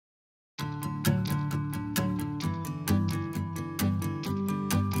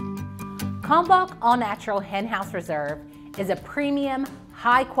Kalmbach All Natural Henhouse Reserve is a premium,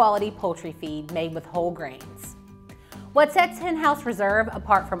 high-quality poultry feed made with whole grains. What sets Henhouse Reserve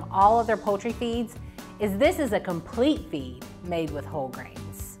apart from all other poultry feeds is this is a complete feed made with whole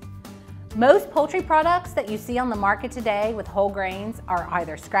grains. Most poultry products that you see on the market today with whole grains are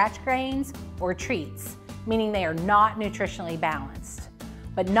either scratch grains or treats, meaning they are not nutritionally balanced,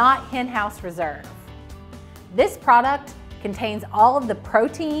 but not Henhouse Reserve. This product contains all of the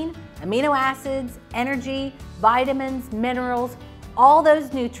protein, amino acids, energy, vitamins, minerals, all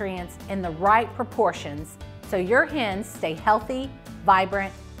those nutrients in the right proportions so your hens stay healthy,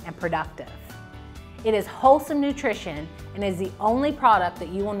 vibrant, and productive. It is wholesome nutrition and is the only product that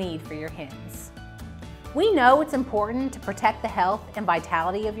you will need for your hens. We know it's important to protect the health and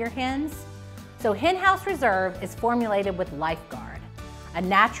vitality of your hens, so Henhouse Reserve is formulated with LifeGuard, a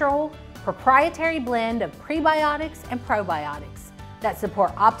natural, proprietary blend of prebiotics and probiotics that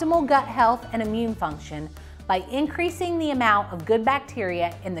support optimal gut health and immune function by increasing the amount of good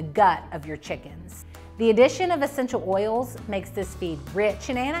bacteria in the gut of your chickens. The addition of essential oils makes this feed rich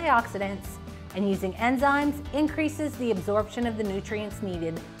in antioxidants, and using enzymes increases the absorption of the nutrients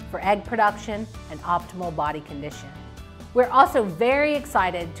needed for egg production and optimal body condition. We're also very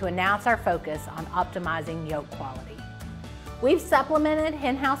excited to announce our focus on optimizing yolk quality. We've supplemented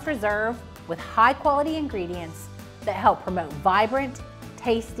Henhouse Reserve with high-quality ingredients that help promote vibrant,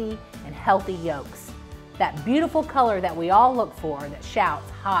 tasty, and healthy yolks. That beautiful color that we all look for that shouts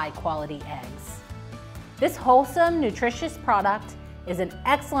high-quality eggs. This wholesome, nutritious product is an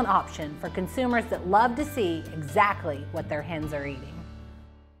excellent option for consumers that love to see exactly what their hens are eating.